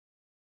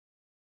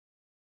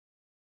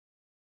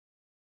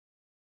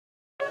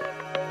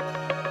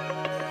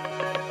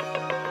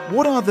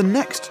What are the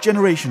next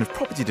generation of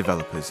property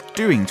developers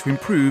doing to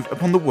improve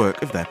upon the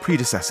work of their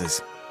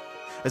predecessors?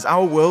 As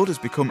our world has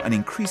become an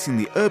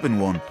increasingly urban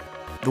one,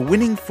 the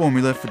winning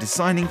formula for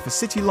designing for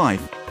city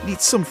life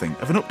needs something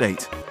of an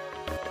update.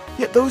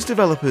 Yet those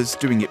developers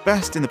doing it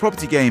best in the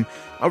property game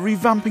are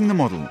revamping the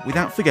model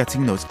without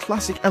forgetting those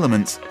classic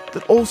elements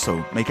that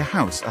also make a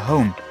house a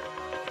home.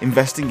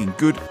 Investing in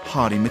good,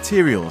 hardy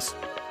materials,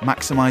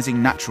 maximising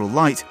natural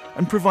light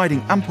and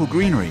providing ample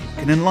greenery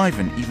can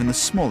enliven even the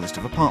smallest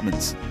of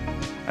apartments.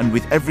 And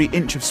with every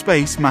inch of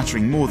space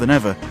mattering more than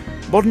ever,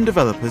 modern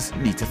developers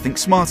need to think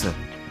smarter.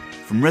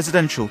 From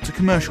residential to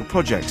commercial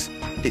projects,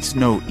 it's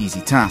no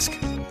easy task.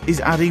 Is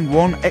adding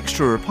one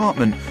extra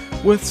apartment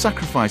worth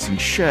sacrificing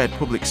shared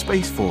public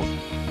space for?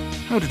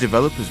 How do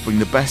developers bring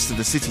the best of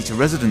the city to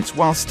residents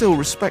while still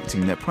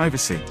respecting their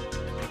privacy?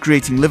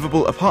 Creating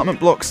livable apartment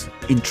blocks,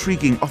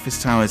 intriguing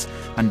office towers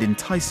and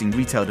enticing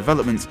retail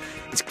developments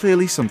is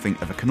clearly something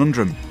of a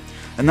conundrum.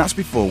 And that's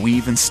before we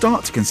even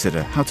start to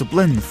consider how to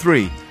blend the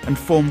three and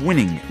form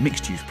winning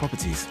mixed-use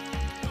properties.